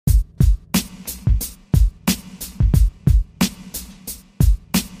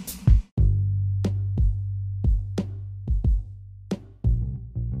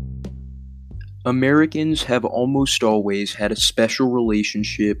Americans have almost always had a special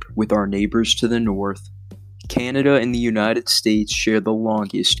relationship with our neighbors to the north. Canada and the United States share the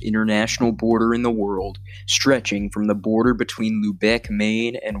longest international border in the world, stretching from the border between Lubec,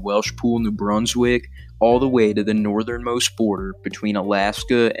 Maine and Welshpool, New Brunswick, all the way to the northernmost border between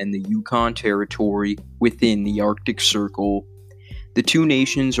Alaska and the Yukon Territory within the Arctic Circle. The two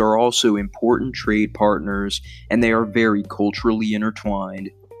nations are also important trade partners, and they are very culturally intertwined.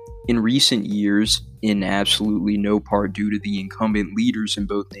 In recent years, in absolutely no part due to the incumbent leaders in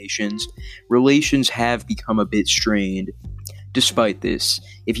both nations, relations have become a bit strained. Despite this,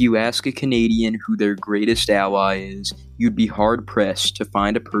 if you ask a Canadian who their greatest ally is, you'd be hard-pressed to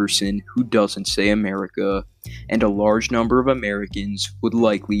find a person who doesn't say America, and a large number of Americans would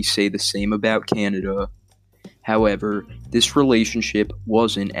likely say the same about Canada. However, this relationship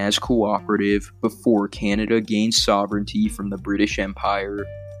wasn't as cooperative before Canada gained sovereignty from the British Empire.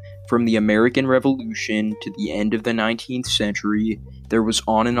 From the American Revolution to the end of the 19th century, there was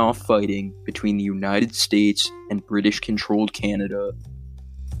on and off fighting between the United States and British-controlled Canada.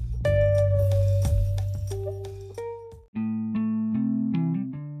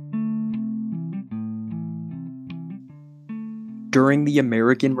 During the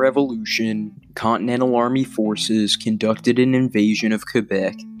American Revolution, Continental Army forces conducted an invasion of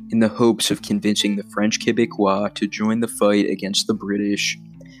Quebec in the hopes of convincing the French Quebecois to join the fight against the British.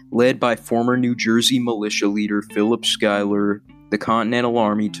 Led by former New Jersey militia leader Philip Schuyler, the Continental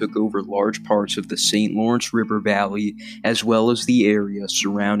Army took over large parts of the St. Lawrence River Valley as well as the area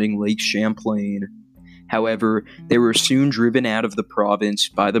surrounding Lake Champlain. However, they were soon driven out of the province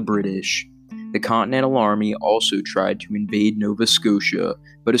by the British. The Continental Army also tried to invade Nova Scotia,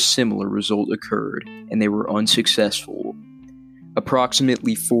 but a similar result occurred, and they were unsuccessful.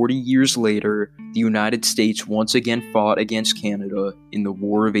 Approximately 40 years later, the United States once again fought against Canada in the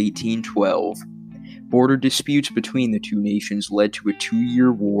War of 1812. Border disputes between the two nations led to a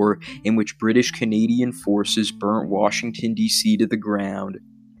 2-year war in which British-Canadian forces burnt Washington, D.C. to the ground.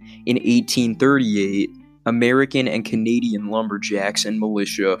 In 1838, American and Canadian lumberjacks and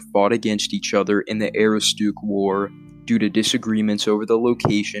militia fought against each other in the Aroostook War due to disagreements over the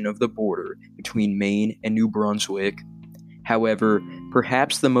location of the border between Maine and New Brunswick. However,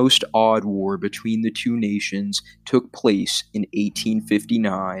 perhaps the most odd war between the two nations took place in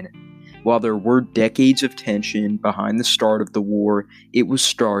 1859. While there were decades of tension behind the start of the war, it was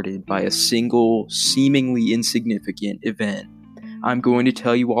started by a single, seemingly insignificant event. I'm going to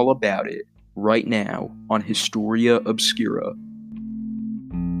tell you all about it right now on Historia Obscura.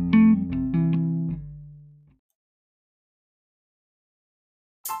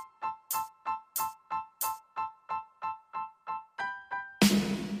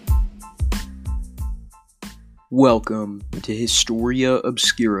 Welcome to Historia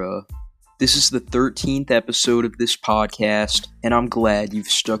Obscura. This is the 13th episode of this podcast, and I'm glad you've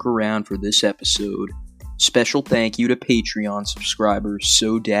stuck around for this episode. Special thank you to Patreon subscriber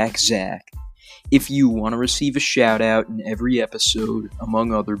Sodak Zach. If you want to receive a shout out in every episode,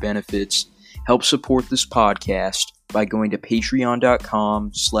 among other benefits, help support this podcast by going to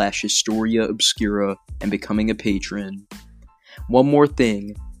patreon.com/Historia Obscura and becoming a patron. One more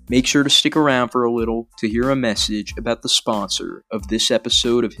thing. Make sure to stick around for a little to hear a message about the sponsor of this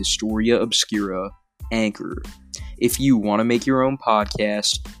episode of Historia Obscura, Anchor. If you want to make your own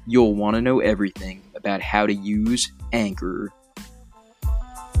podcast, you'll want to know everything about how to use Anchor.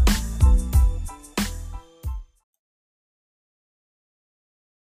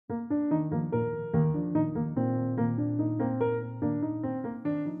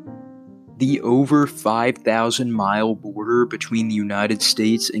 The over 5,000-mile border between the United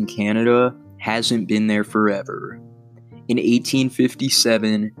States and Canada hasn't been there forever. In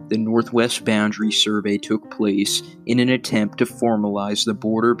 1857, the Northwest Boundary Survey took place in an attempt to formalize the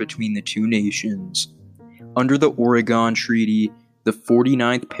border between the two nations. Under the Oregon Treaty, the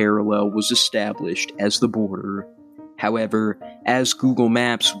 49th parallel was established as the border. However, as Google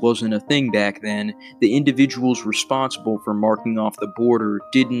Maps wasn't a thing back then, the individuals responsible for marking off the border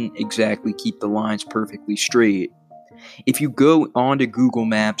didn't exactly keep the lines perfectly straight. If you go onto Google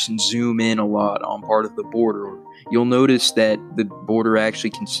Maps and zoom in a lot on part of the border, you'll notice that the border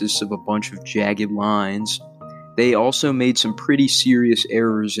actually consists of a bunch of jagged lines. They also made some pretty serious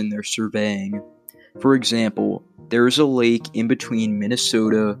errors in their surveying. For example, there is a lake in between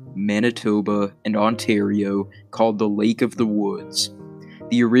Minnesota, Manitoba, and Ontario called the Lake of the Woods.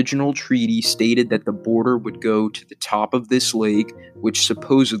 The original treaty stated that the border would go to the top of this lake, which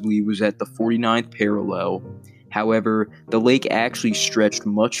supposedly was at the 49th parallel. However, the lake actually stretched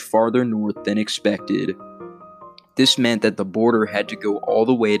much farther north than expected. This meant that the border had to go all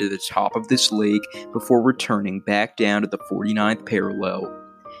the way to the top of this lake before returning back down to the 49th parallel.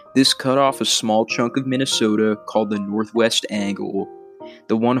 This cut off a small chunk of Minnesota called the Northwest Angle.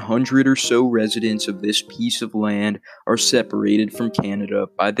 The 100 or so residents of this piece of land are separated from Canada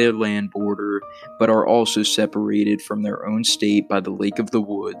by their land border, but are also separated from their own state by the Lake of the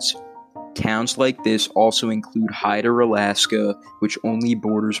Woods. Towns like this also include Hyder, Alaska, which only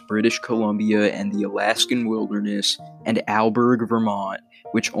borders British Columbia and the Alaskan wilderness, and Alberg, Vermont,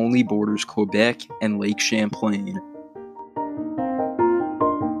 which only borders Quebec and Lake Champlain.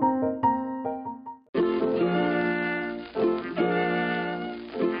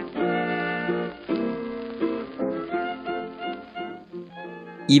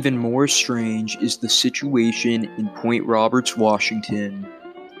 Even more strange is the situation in Point Roberts, Washington.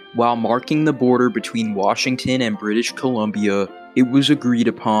 While marking the border between Washington and British Columbia, it was agreed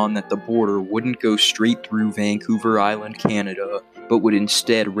upon that the border wouldn't go straight through Vancouver Island, Canada, but would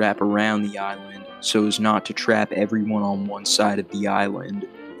instead wrap around the island so as not to trap everyone on one side of the island.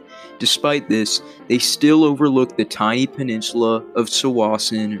 Despite this, they still overlooked the tiny peninsula of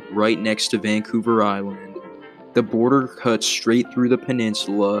Tsawwassen right next to Vancouver Island. The border cuts straight through the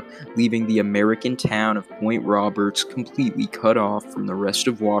peninsula, leaving the American town of Point Roberts completely cut off from the rest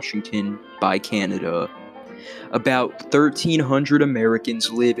of Washington by Canada. About 1,300 Americans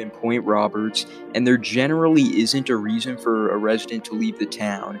live in Point Roberts, and there generally isn't a reason for a resident to leave the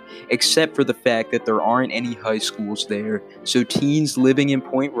town, except for the fact that there aren't any high schools there, so teens living in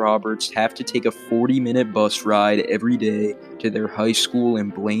Point Roberts have to take a 40-minute bus ride every day to their high school in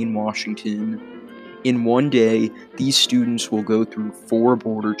Blaine, Washington. In one day, these students will go through 4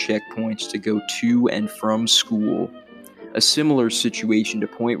 border checkpoints to go to and from school. A similar situation to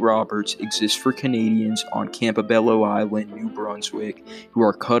Point Roberts exists for Canadians on Campobello Island, New Brunswick, who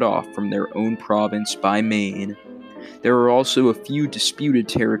are cut off from their own province by Maine. There are also a few disputed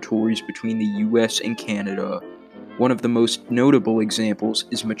territories between the US and Canada. One of the most notable examples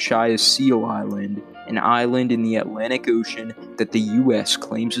is Machias Seal Island, an island in the Atlantic Ocean that the US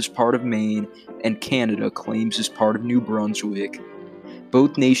claims as part of Maine and Canada claims as part of New Brunswick.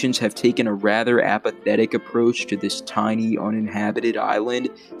 Both nations have taken a rather apathetic approach to this tiny, uninhabited island,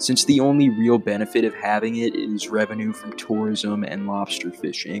 since the only real benefit of having it is revenue from tourism and lobster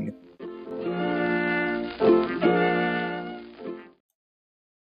fishing.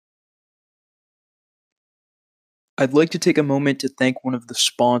 I'd like to take a moment to thank one of the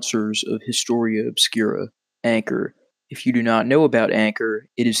sponsors of Historia Obscura, Anchor. If you do not know about Anchor,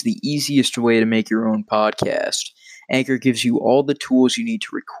 it is the easiest way to make your own podcast. Anchor gives you all the tools you need to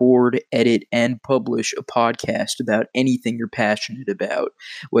record, edit, and publish a podcast about anything you're passionate about,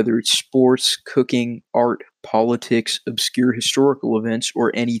 whether it's sports, cooking, art, politics, obscure historical events,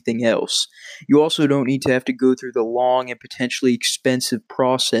 or anything else. You also don't need to have to go through the long and potentially expensive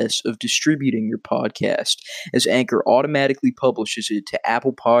process of distributing your podcast, as Anchor automatically publishes it to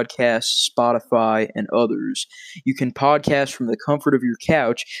Apple Podcasts, Spotify, and others. You can podcast from the comfort of your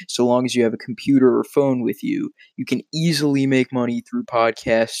couch so long as you have a computer or phone with you. You can easily make money through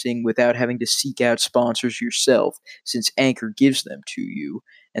podcasting without having to seek out sponsors yourself, since Anchor gives them to you.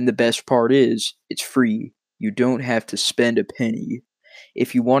 And the best part is, it's free. You don't have to spend a penny.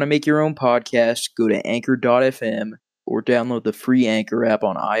 If you want to make your own podcast, go to anchor.fm or download the free Anchor app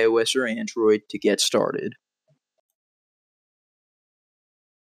on iOS or Android to get started.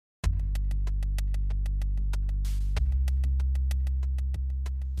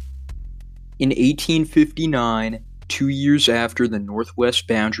 In 1859, 2 years after the Northwest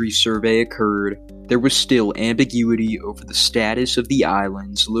Boundary Survey occurred, there was still ambiguity over the status of the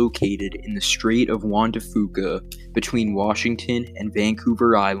islands located in the Strait of Juan de Fuca between Washington and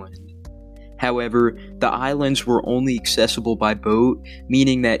Vancouver Island. However, the islands were only accessible by boat,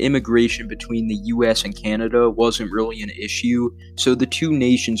 meaning that immigration between the US and Canada wasn't really an issue, so the two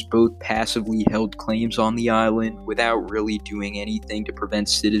nations both passively held claims on the island without really doing anything to prevent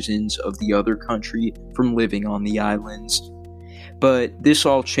citizens of the other country from living on the islands. But this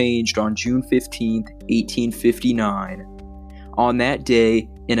all changed on June 15, 1859. On that day,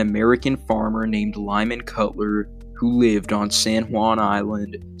 an American farmer named Lyman Cutler, who lived on San Juan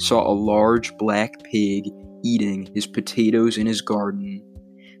Island, saw a large black pig eating his potatoes in his garden.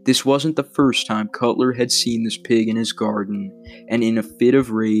 This wasn't the first time Cutler had seen this pig in his garden, and in a fit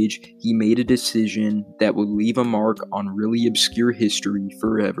of rage, he made a decision that would leave a mark on really obscure history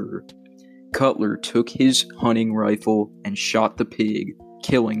forever. Cutler took his hunting rifle and shot the pig,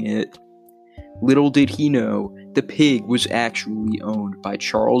 killing it. Little did he know, the pig was actually owned by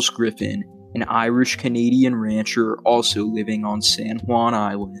Charles Griffin, an Irish-Canadian rancher also living on San Juan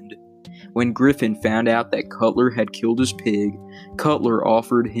Island. When Griffin found out that Cutler had killed his pig, Cutler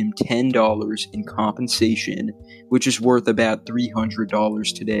offered him $10 in compensation, which is worth about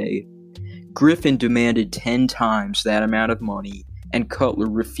 $300 today. Griffin demanded 10 times that amount of money, and Cutler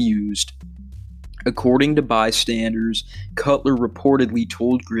refused. According to bystanders, Cutler reportedly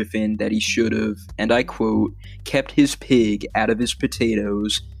told Griffin that he should have, and I quote, kept his pig out of his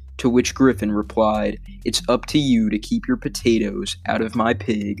potatoes, to which Griffin replied, "It's up to you to keep your potatoes out of my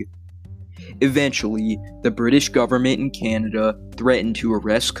pig." Eventually, the British government in Canada threatened to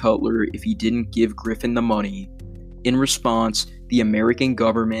arrest Cutler if he didn't give Griffin the money. In response, the American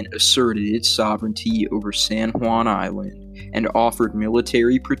government asserted its sovereignty over San Juan Island and offered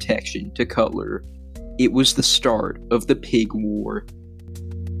military protection to Cutler. It was the start of the Pig War.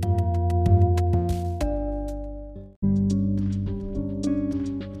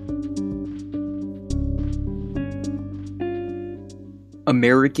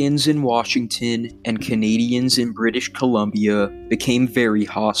 Americans in Washington and Canadians in British Columbia became very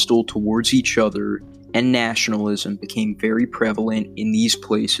hostile towards each other, and nationalism became very prevalent in these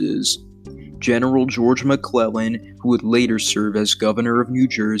places. General George McClellan, who would later serve as governor of New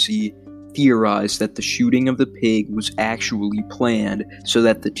Jersey, theorized that the shooting of the pig was actually planned so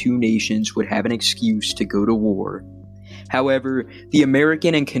that the two nations would have an excuse to go to war. However, the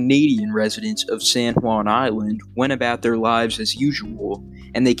American and Canadian residents of San Juan Island went about their lives as usual,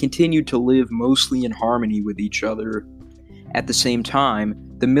 and they continued to live mostly in harmony with each other. At the same time,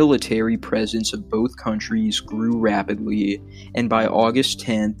 the military presence of both countries grew rapidly, and by August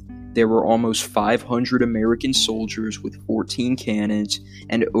 10th, there were almost 500 American soldiers with 14 cannons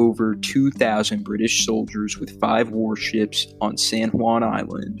and over 2,000 British soldiers with 5 warships on San Juan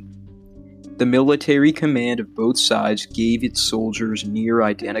Island. The military command of both sides gave its soldiers near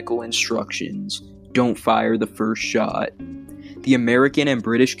identical instructions: don't fire the first shot. The American and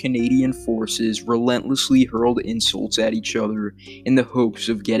British Canadian forces relentlessly hurled insults at each other in the hopes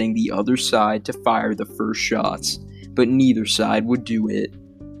of getting the other side to fire the first shots, but neither side would do it.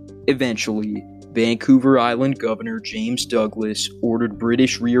 Eventually, Vancouver Island Governor James Douglas ordered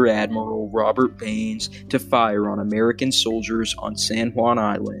British Rear Admiral Robert Baines to fire on American soldiers on San Juan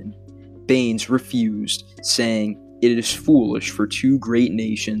Island. Baines refused, saying, "It is foolish for two great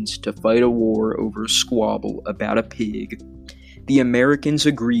nations to fight a war over a squabble about a pig." The Americans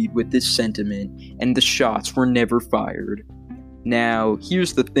agreed with this sentiment, and the shots were never fired. Now,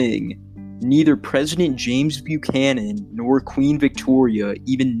 here's the thing. Neither President James Buchanan nor Queen Victoria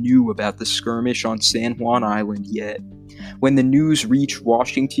even knew about the skirmish on San Juan Island yet. When the news reached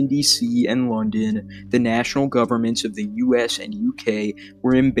Washington, D.C. and London, the national governments of the US and UK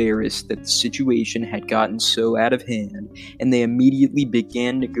were embarrassed that the situation had gotten so out of hand, and they immediately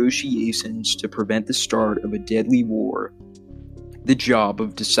began negotiations to prevent the start of a deadly war. The job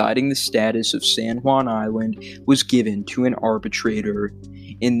of deciding the status of San Juan Island was given to an arbitrator.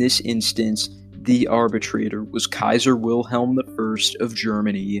 In this instance, the arbitrator was Kaiser Wilhelm I of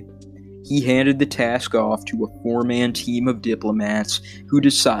Germany. He handed the task off to a 4-man team of diplomats who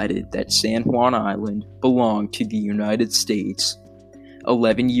decided that San Juan Island belonged to the United States.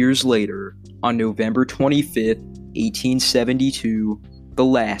 11 years later, on November 25, 1872, the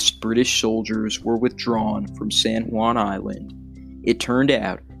last British soldiers were withdrawn from San Juan Island. It turned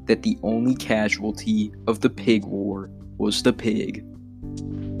out that the only casualty of the Pig War was the pig.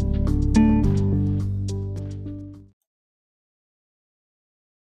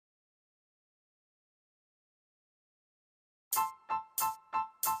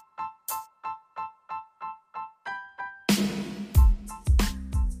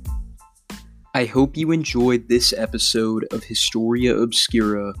 I hope you enjoyed this episode of Historia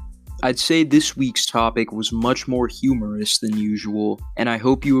Obscura. I'd say this week's topic was much more humorous than usual, and I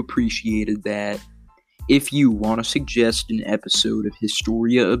hope you appreciated that. If you want to suggest an episode of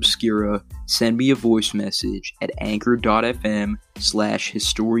Historia Obscura, send me a voice message at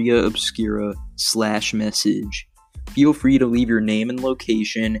anchor.fm/historiaobscura/message. Feel free to leave your name and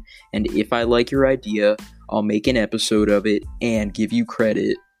location, and if I like your idea, I'll make an episode of it and give you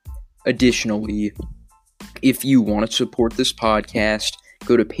credit. Additionally, if you want to support this podcast,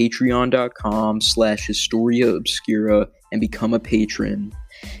 go to patreon.com/historiaobscura and become a patron.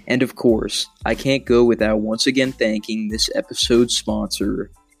 And of course, I can't go without once again thanking this episode's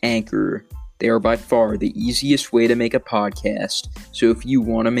sponsor, Anchor. They are by far the easiest way to make a podcast, so if you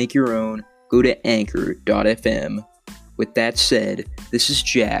want to make your own, go to anchor.fm. With that said, this is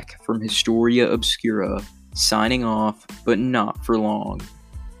Jack from Historia Obscura, signing off, but not for long.